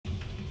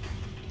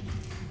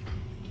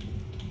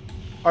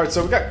Alright,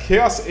 so we got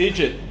Chaos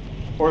Agent,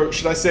 or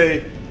should I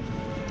say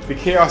the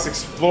Chaos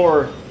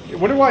Explorer. I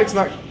wonder why it's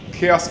not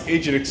Chaos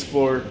Agent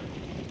Explorer.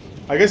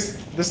 I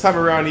guess this time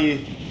around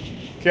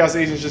Chaos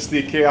Agent's just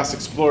the Chaos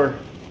Explorer.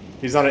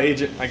 He's not an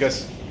agent, I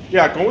guess.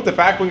 Yeah, going with the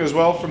back wing as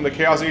well from the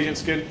Chaos Agent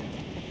skin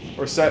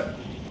or set.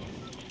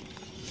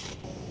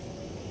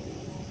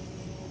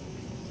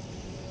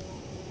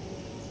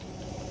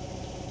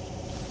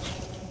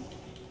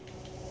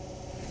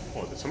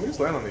 Oh, did somebody just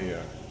land on the...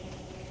 I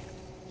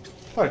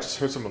thought I just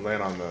heard someone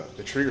land on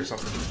the tree or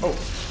something. Oh.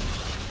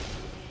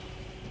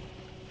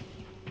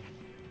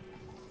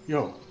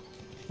 Yo.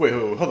 Wait,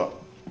 hold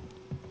up.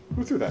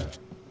 Who threw that?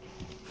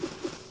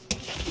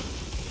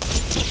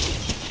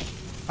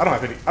 I don't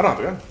have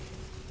a gun.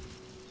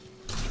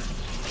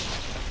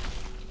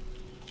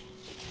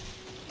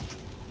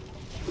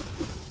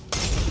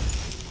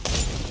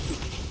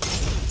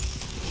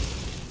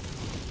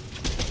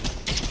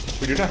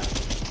 We do not.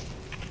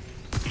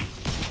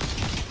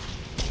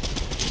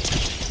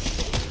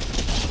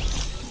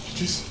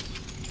 Jeez.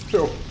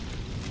 Yo.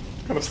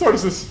 What kind of start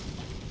is this?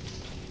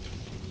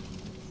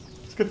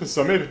 Let's get this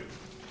maybe.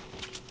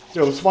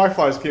 Yo, those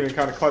fireflies came in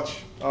kind of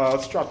clutch.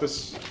 Let's drop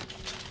this.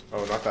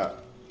 Oh, not that.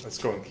 Let's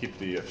go and keep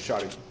the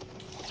shoddy.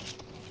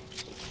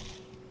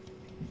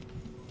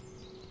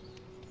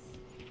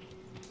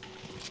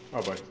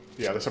 Oh boy.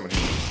 Yeah, there's somebody.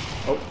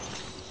 Oh.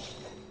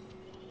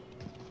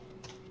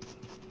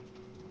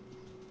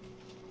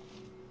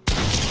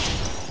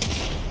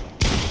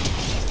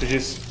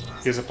 GG's.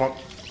 Here's a pump.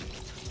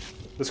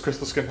 This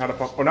crystal skin had a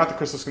pump. Oh, not the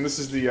crystal skin. This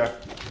is the, I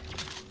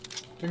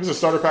think it's a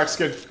starter pack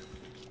skin.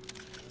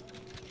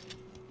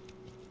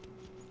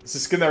 It's a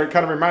skin that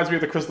kind of reminds me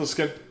of the crystal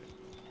skin.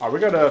 Alright, we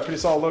got a pretty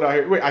solid loadout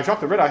here. Wait, I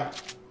dropped the red eye.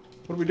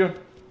 What are we doing?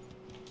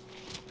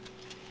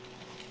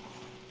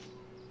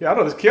 Yeah, I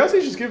don't know. This Chaos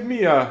Agent's giving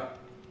me,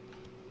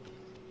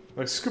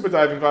 like scuba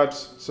diving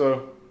vibes.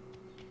 So,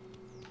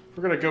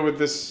 we're gonna go with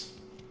this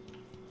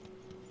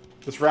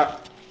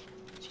wrap.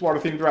 This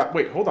water-themed wrap.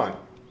 Wait, hold on.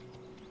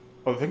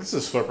 Oh, I think this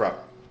is a slurp wrap.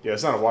 Yeah,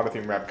 it's not a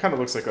water-themed wrap. Kind of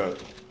looks like a...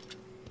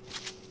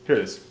 Here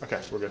it is. Okay,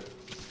 we're good.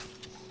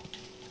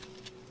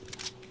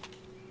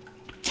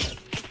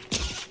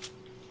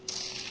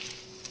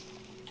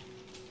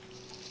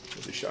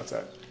 Where's these shots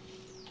at?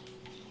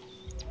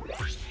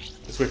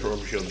 Let's wait for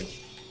overshielding.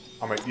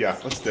 I might... Yeah,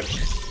 let's dip.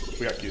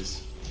 We got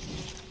keys.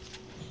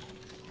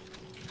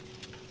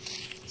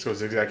 Let's go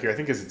zigzag here. I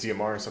think it's a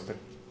DMR or something.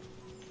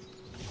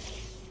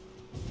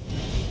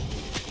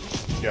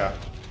 Yeah.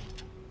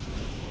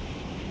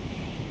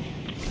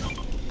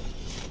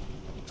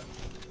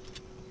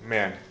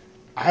 Man,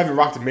 I haven't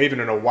rocked a Maven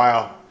in a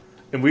while,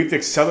 and we've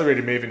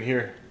accelerated Maven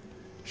here.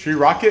 Should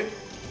we rock it?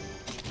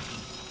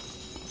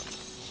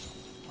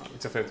 We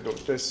definitely have to go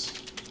with this.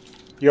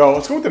 Yo,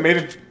 let's go with the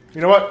Maven.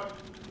 You know what?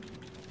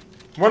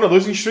 We're on a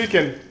losing streak,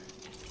 and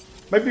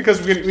maybe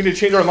because we need to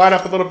change our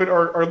lineup a little bit,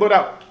 or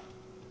loadout.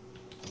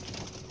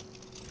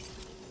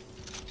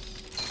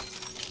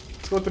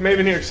 Let's go with the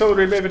Maven here.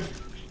 Accelerate Maven.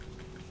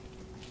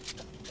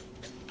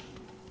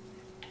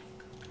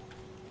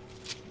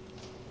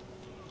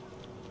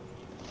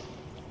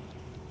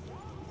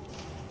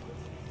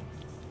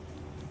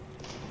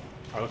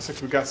 Looks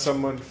like we got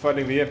someone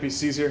fighting the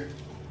NPCs here.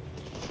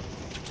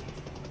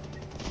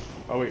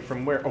 Oh wait,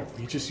 from where? Oh,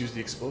 he just used the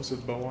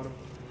explosive bow on him.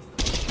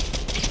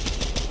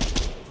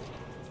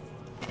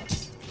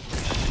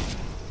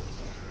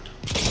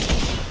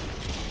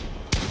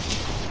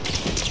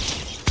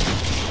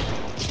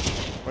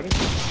 What?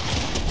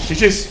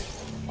 GG's.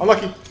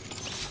 Unlucky.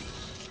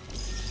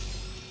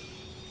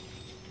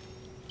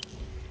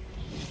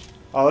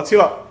 Let's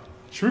heal up.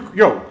 Should we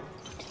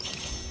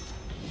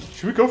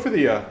go for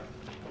the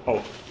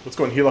oh, let's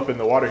go and heal up in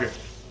the water here.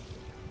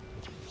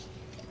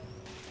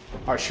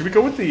 Alright, should we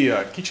go with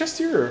the key chest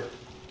here? Or?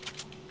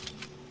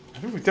 I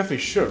think we definitely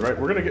should, right?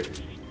 We're gonna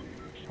get...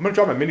 I'm gonna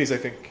drop my minis, I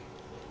think.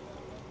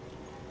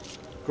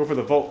 Go for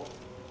the vault.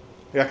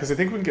 Yeah, because I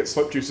think we can get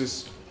slurp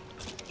juices.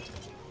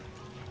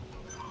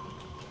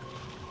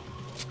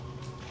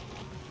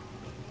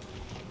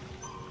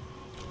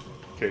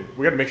 Okay,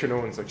 we gotta make sure no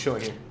one's like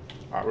chilling here.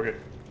 Alright, we're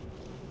good.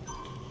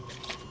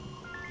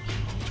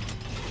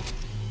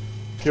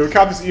 Okay, we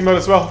copped this emote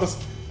as well.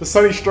 The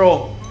sunny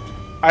stroll.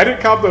 I didn't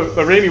cop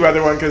the rainy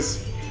weather one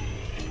because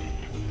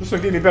this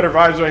one gave me better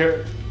vibes right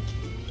here.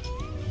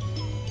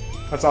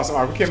 That's awesome.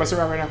 Alright, we can't mess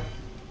around right now.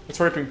 Let's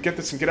hurry up and get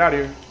this and get out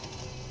of here.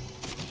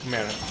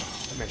 Man,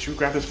 should we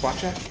grab this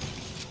flapjack?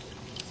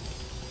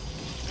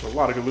 There's a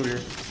lot of good loot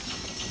here.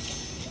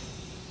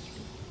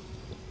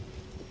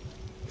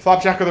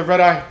 Flapjack with a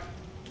red eye.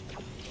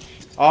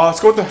 Let's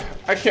go with the...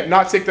 I can't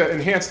not take the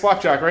enhanced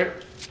flapjack, right?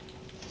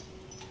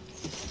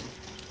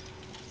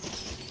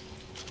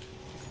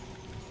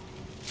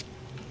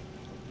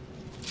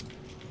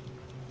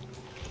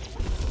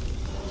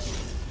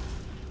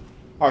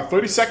 Alright,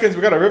 30 seconds.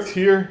 We got a rift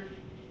here.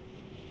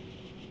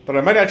 But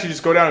I might actually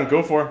just go down and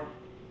go for.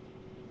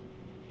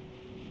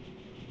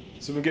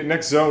 So we get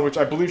next zone, which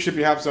I believe should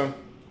be half zone.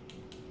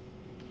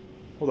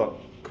 Hold up.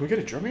 Can we get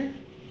a drum here?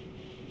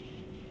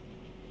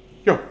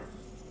 Yo.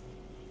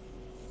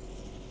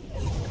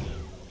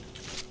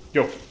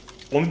 Yo,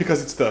 only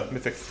because it's the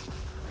mythic.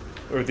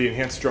 Or the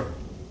enhanced drum.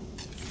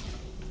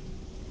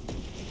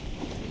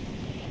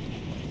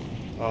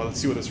 Let's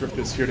see what this rift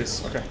is. Here it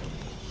is. Okay.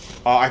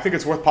 I think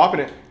it's worth popping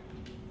it.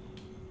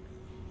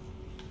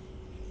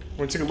 We're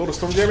gonna take a little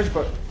storm damage,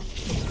 but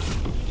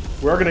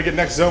we are gonna get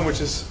next zone, which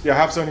is, yeah,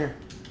 half zone here.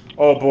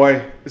 Oh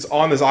boy, it's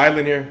on this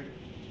island here.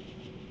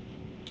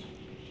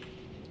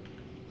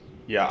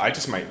 Yeah, I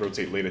just might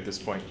rotate late at this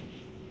point.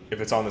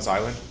 If it's on this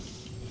island.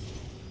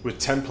 With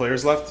 10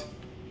 players left.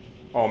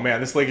 Oh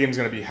man, this late game is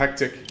gonna be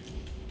hectic.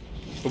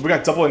 But we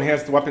got double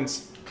enhanced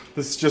weapons.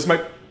 This just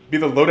might be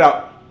the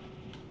loadout.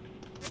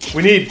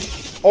 We need...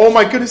 Oh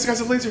my goodness, this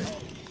guy's a laser.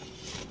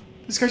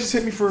 This guy just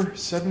hit me for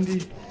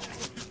 70.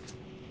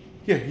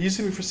 Yeah, he just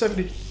hit me for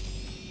 70.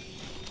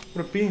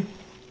 What a beam.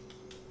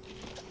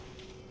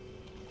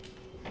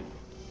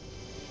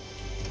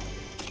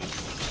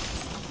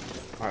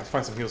 Alright, let's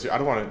find some heals here. I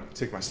don't want to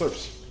take my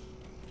slurps.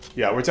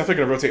 Yeah, we're definitely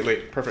going to rotate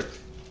late. Perfect.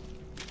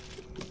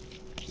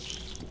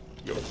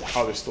 Yo,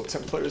 oh, there's still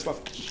 10 players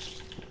left.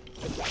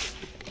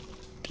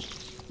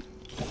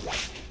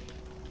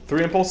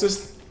 3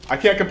 impulses. I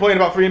can't complain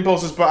about 3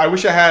 impulses, but I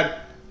wish I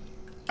had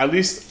at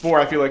least 4.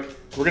 I feel like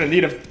we're going to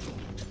need them.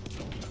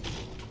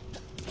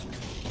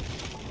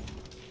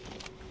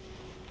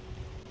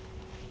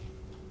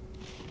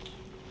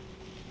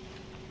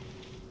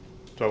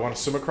 Do I want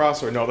to swim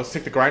across or no? Let's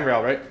take the grind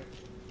rail, right?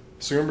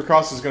 Swim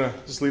across is going to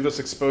just leave us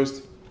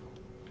exposed.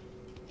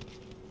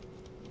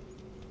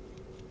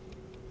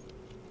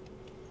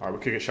 Alright, we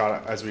could get shot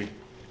at as we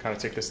kind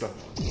of take this stuff.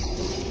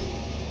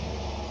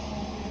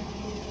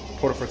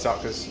 Portal fort's out,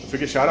 because if we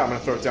get shot at, I'm going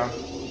to throw it down.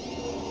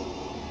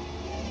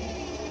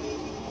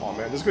 Oh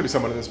man, there's going to be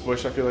someone in this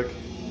bush, I feel like.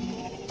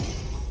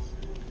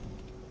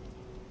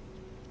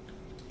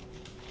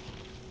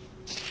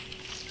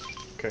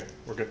 Okay,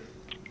 we're good.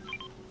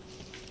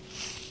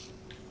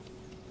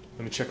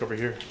 Let me check over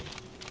here.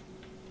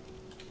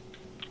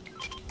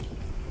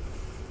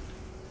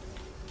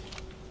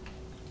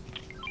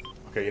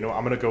 Okay, you know what?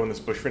 I'm going to go in this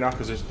bush for now,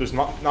 because there's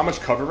not much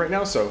cover right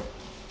now, so...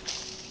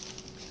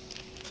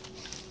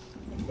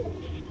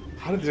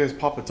 How did these guys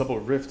pop a double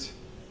rift?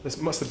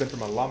 This must have been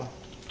from a llama.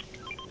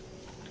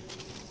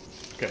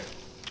 Okay.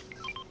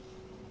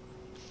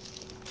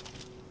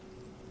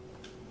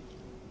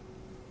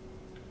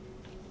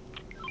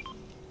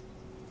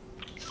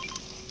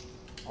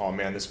 Oh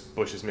man, this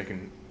bush is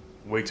making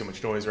way too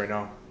much noise right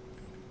now.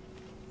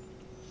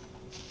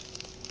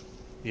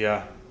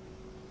 Yeah.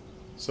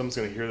 Someone's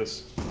gonna hear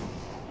this.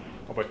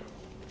 Oh boy.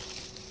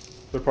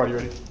 Third party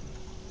ready.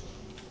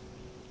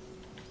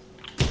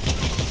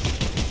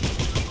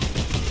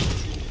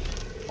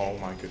 Oh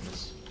my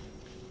goodness.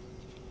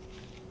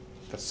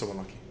 That's so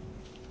unlucky.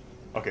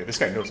 Okay, this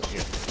guy knows I'm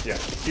here. Yeah,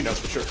 he knows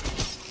for sure.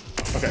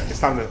 Okay, it's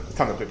time to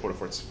play Portal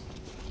Forts.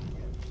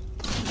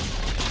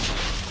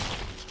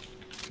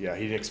 Yeah,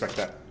 he didn't expect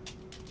that.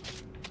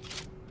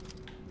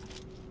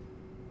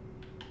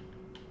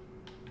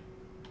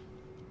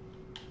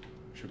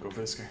 Should we go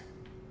for this guy?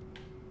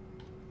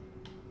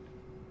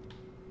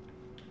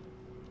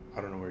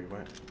 I don't know where he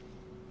went.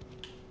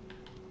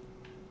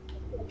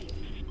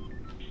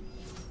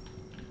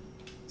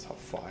 Top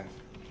 5.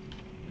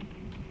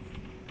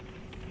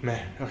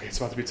 Man, okay, it's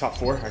about to be top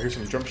 4. I hear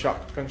some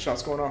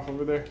gunshots going off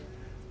over there.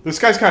 This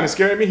guy's kind of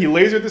scaring me. He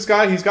lasered this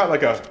guy. He's got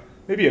like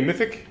maybe a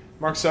mythic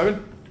Mark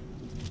 7.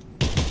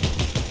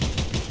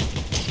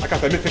 I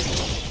got that mythic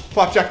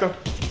flapjack though.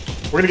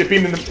 We're gonna get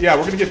beamed in the, yeah,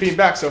 we're gonna get beamed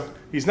back, so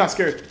he's not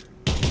scared.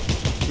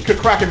 We could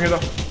crack him here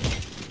though.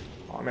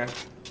 Oh man.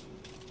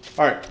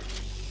 Alright.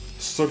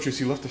 Slurp juice,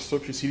 he left the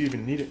slurp juice, he didn't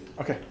even need it.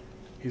 Okay.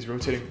 He's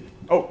rotating.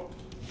 Oh!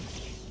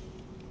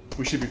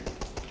 We should be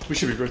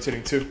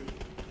rotating too.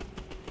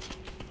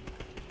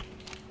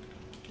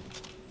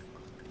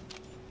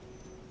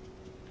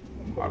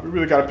 We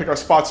really gotta pick our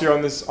spots here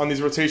on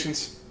these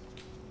rotations.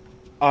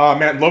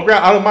 Man, low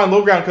ground, I don't mind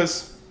low ground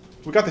because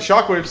we got the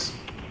shockwaves.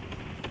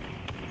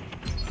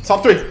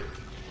 Top 3.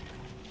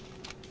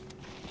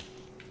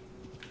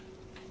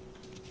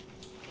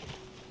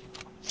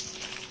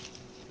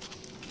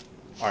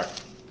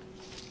 Alright.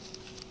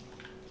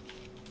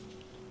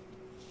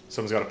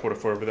 Someone's got a porta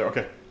fort over there.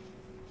 Okay.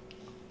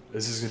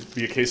 This is going to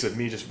be a case of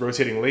me just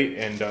rotating late,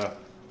 and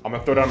I'm going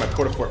to throw down my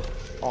porta fort.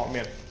 Oh,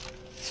 man.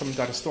 Someone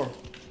died of storm.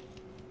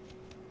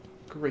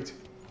 Great.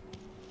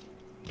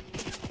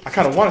 I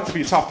kind of want it to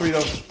be a top 3,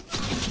 though.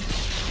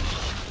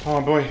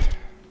 Oh, boy.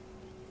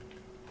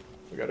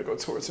 We got to go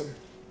towards him.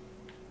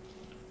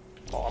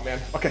 Oh, man.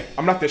 Okay,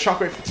 I'm not there.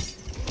 Shockwave.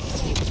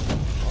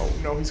 Oh,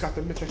 no, he's got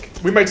the mythic.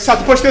 We might just have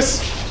to push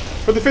this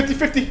for the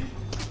 50-50.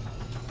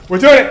 We're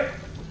doing it.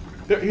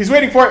 He's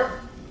waiting for it.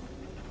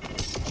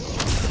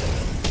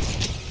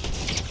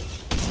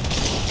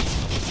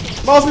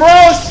 Miles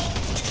Morales!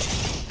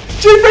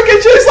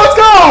 G-freaking-G's, let's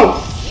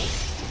go!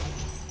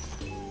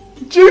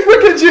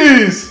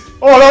 G-freaking-G's!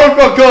 Oh, that one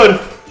felt good.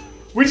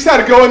 We just had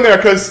to go in there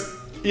because,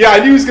 yeah, I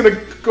knew he was going to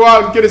go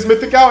out and get his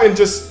mythic out and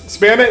just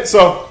spam it,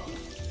 so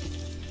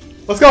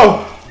let's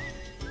go.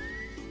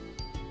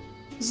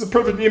 This is a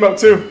perfect emote,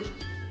 too.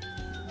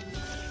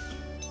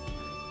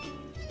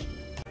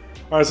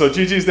 All right, so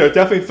GG's there.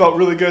 Definitely felt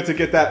really good to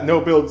get that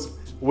no builds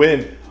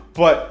win.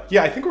 But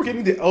yeah, I think we're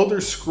getting the Elder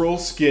Scroll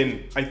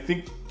skin, I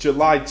think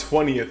July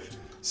 20th.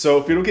 So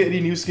if we don't get any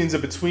new skins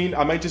in between,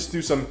 I might just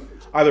do some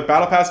either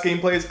Battle Pass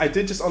gameplays. I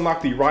did just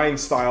unlock the Ryan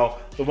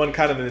style, the one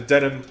kind of in the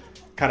denim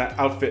kind of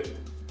outfit.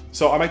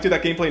 So I might do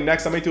that gameplay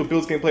next. I might do a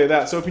builds gameplay of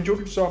that. So if you enjoyed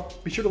what you saw,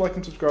 be sure to like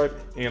and subscribe,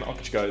 and I'll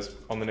catch you guys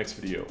on the next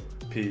video.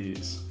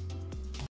 Peace.